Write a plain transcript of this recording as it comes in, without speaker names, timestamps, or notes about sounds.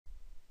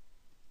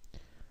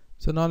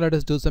So now let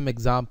us do some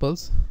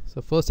examples.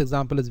 So first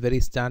example is very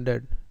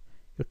standard.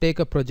 You take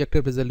a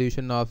projective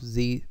resolution of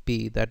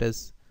ZP, that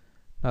is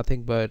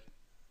nothing but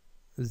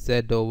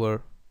Z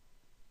over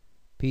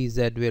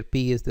PZ, where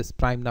P is this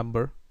prime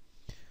number.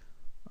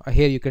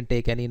 Here you can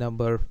take any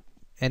number,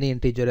 any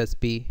integer as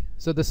P.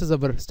 So this is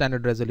our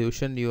standard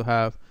resolution. You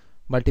have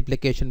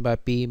multiplication by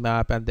P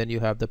map, and then you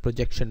have the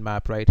projection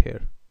map right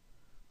here,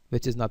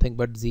 which is nothing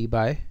but Z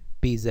by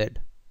PZ.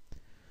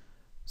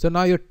 So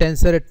now you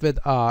tensor it with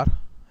R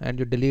and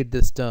you delete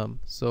this term.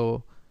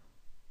 So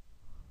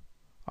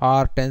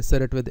R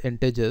tensor it with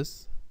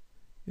integers,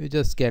 you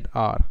just get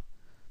R,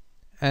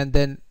 and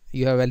then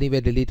you have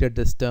anyway deleted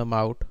this term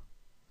out,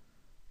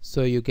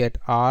 so you get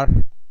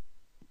R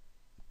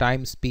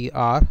times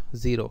PR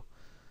 0.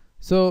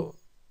 So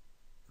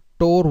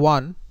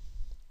tor1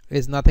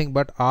 is nothing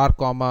but R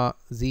comma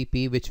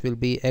ZP, which will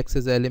be X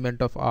is the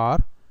element of R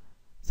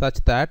such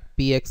that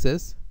PX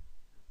is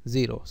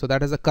 0. So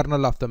that is a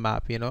kernel of the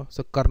map,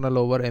 so kernel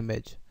over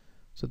image.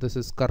 So this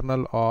is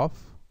kernel of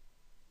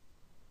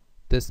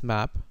this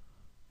map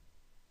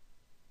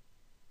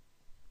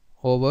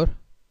over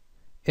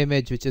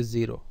image, which is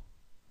 0,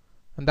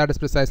 and that is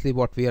precisely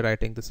what we are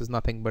writing. This is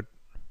nothing but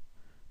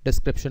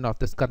description of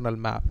this kernel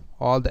map,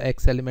 all the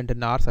X element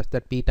in R such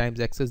that P times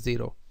X is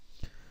 0.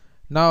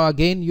 Now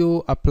again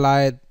you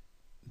apply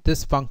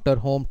this functor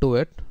home to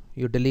it,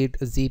 you delete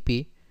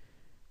ZP,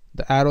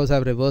 the arrows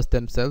have reversed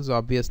themselves.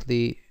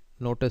 Obviously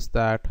notice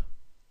that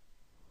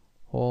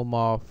home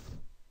of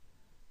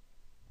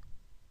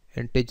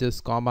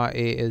integers comma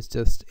A is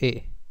just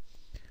A.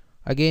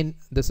 Again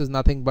this is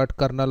nothing but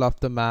kernel of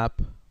the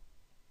map.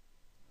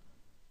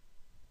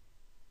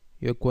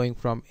 You're going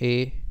from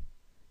A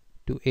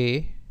to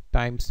A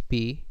times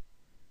P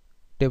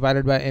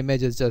divided by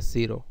image is just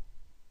 0.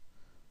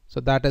 So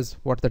that is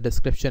what the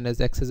description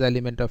is. X is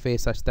element of A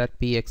such that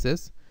Px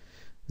is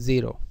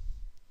 0.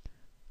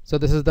 So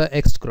this is the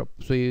X group.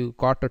 So you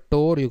got a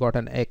tor, you got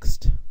an X.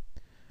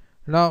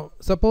 Now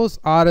suppose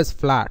R is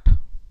flat.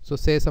 So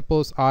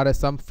suppose R is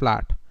some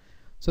flat.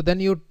 So then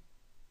you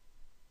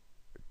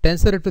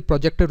tensor it with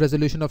projective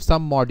resolution of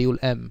some module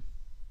M.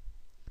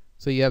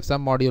 So you have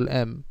some module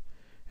M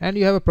and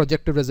you have a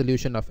projective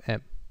resolution of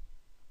M.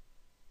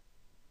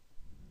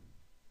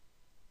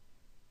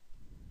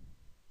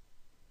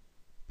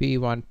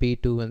 P1,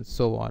 P2 and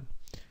so on.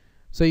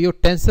 So you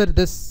tensor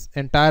this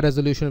entire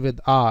resolution with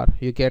R,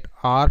 you get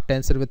R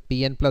tensor with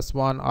Pn plus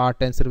 1, R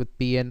tensor with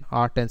Pn,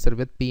 R tensor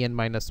with Pn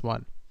minus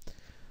 1.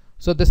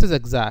 So this is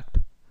exact.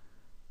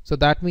 So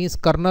that means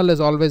kernel is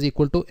always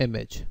equal to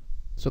image.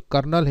 So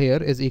kernel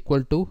here is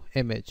equal to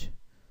image.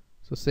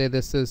 So say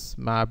this is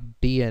map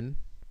Dn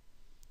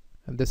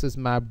and this is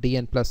map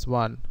Dn plus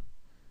 1.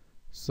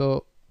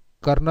 So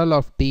kernel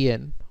of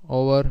Dn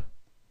over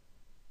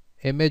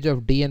image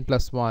of Dn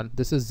plus 1,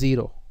 this is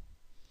 0.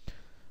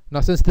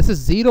 Now since this is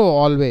 0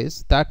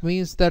 always, that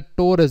means that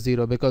tor is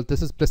 0, because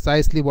this is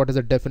precisely what is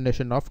the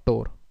definition of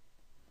tor,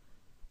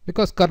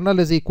 because kernel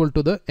is equal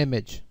to the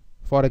image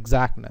for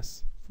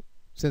exactness.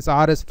 Since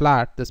R is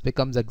flat, this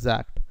becomes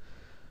exact.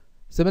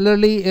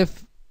 Similarly,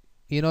 if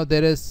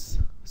there is,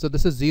 so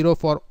this is 0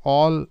 for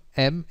all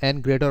m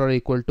n greater or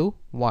equal to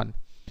 1,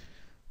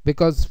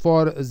 because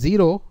for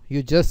 0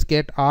 you just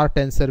get R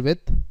tensor with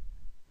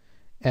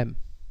m.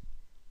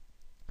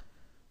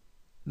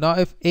 Now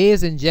if A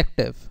is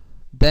injective,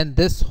 then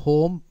this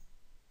home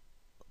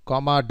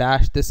comma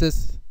dash, this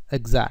is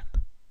exact.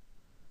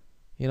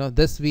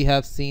 This we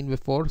have seen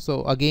before.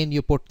 So again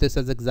you put this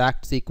as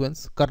exact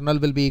sequence. Kernel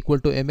will be equal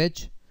to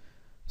image,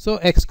 so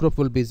X group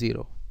will be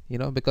 0,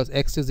 because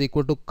X is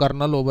equal to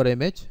kernel over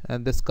image,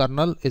 and this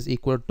kernel is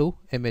equal to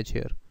image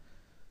here.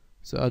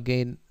 So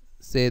again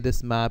say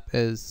this map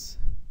is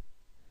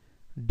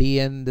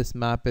Dn, this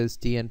map is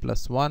Dn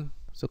plus 1.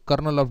 So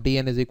kernel of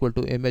Dn is equal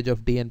to image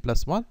of Dn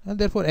plus 1, and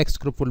therefore X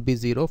group will be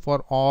 0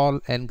 for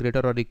all n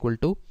greater or equal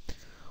to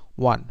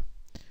 1.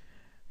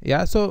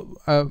 Yeah, so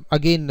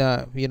again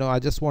I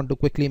just want to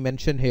quickly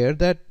mention here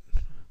that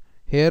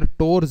here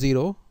tor of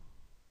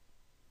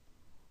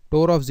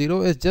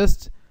 0 is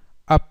just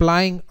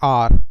applying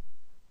R.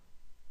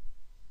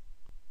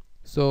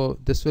 So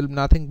this will be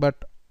nothing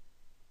but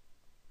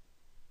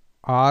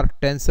R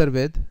tensor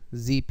with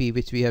ZP,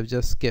 which we have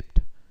just skipped.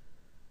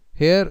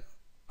 Here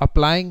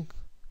applying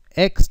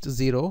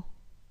X0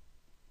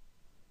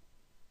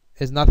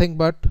 is nothing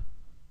but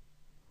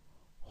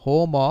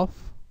home of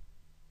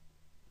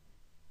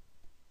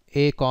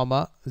A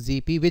comma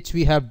ZP, which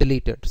we have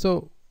deleted.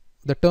 So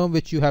the term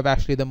which you have,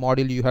 actually the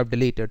module you have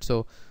deleted.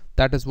 So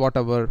that is what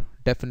our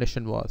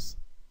definition was.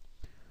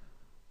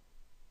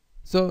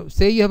 So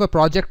say you have a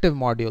projective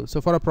module.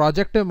 So for a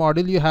projective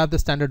module you have the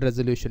standard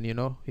resolution,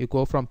 you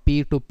go from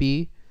P to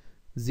P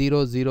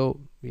 0 0,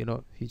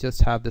 you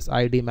just have this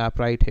ID map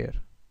right here.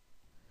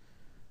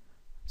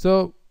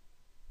 So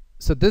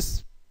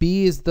this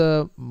P is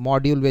the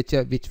module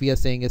which we are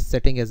saying is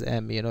setting as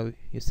M. You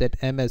set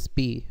M as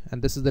P,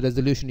 and this is the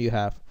resolution you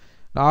have.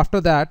 Now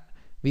after that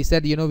we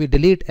said we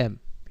delete M.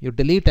 You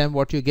delete M,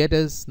 what you get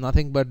is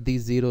nothing but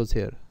these zeros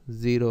here,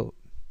 0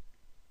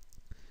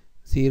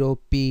 0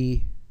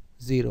 p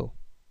 0.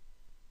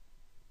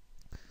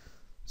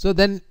 So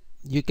then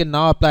you can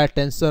now apply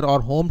tensor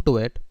or home to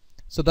it.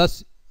 So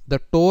thus the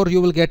tor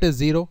you will get is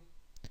 0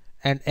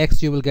 and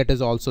x you will get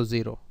is also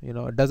 0.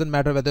 It doesn't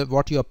matter whether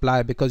what you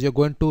apply, because you're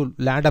going to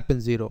land up in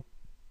 0.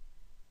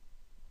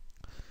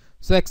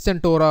 So x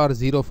and tor are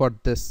 0 for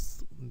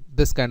this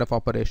kind of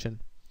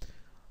operation.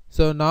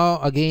 So now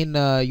again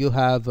you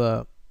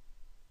have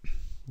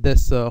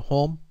this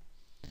home.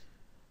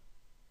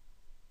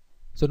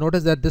 So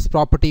notice that this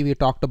property we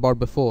talked about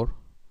before.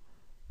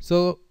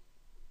 So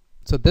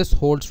this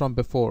holds from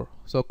before.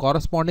 So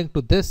corresponding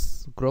to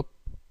this group,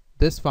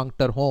 this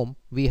functor home,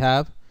 we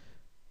have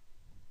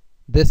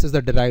this is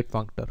the derived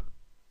functor.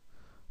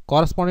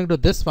 Corresponding to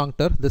this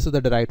functor, this is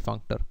the derived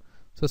functor.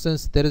 So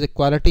since there is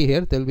equality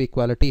here, there will be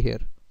equality here.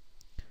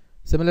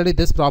 Similarly,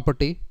 this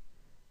property,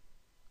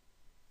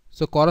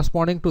 so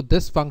corresponding to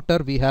this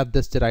functor, we have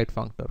this derived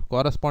functor.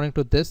 Corresponding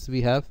to this,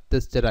 we have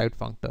this derived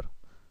functor.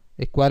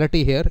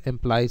 Equality here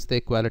implies the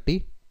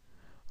equality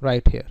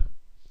right here.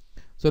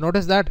 So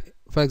notice that,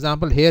 for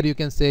example, here you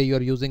can say you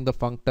are using the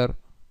functor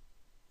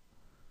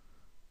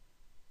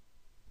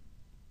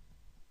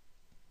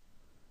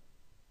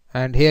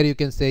and here you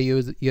can say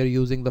you're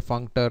using the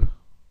functor.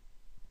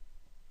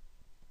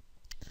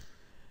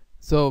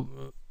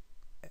 So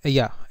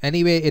yeah,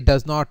 anyway, it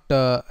does not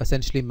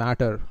essentially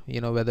matter,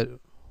 whether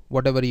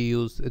whatever you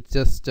use, it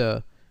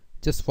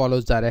just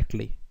follows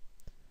directly.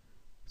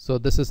 So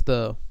these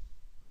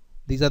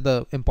are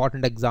the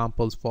important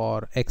examples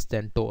for ext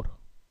and tor.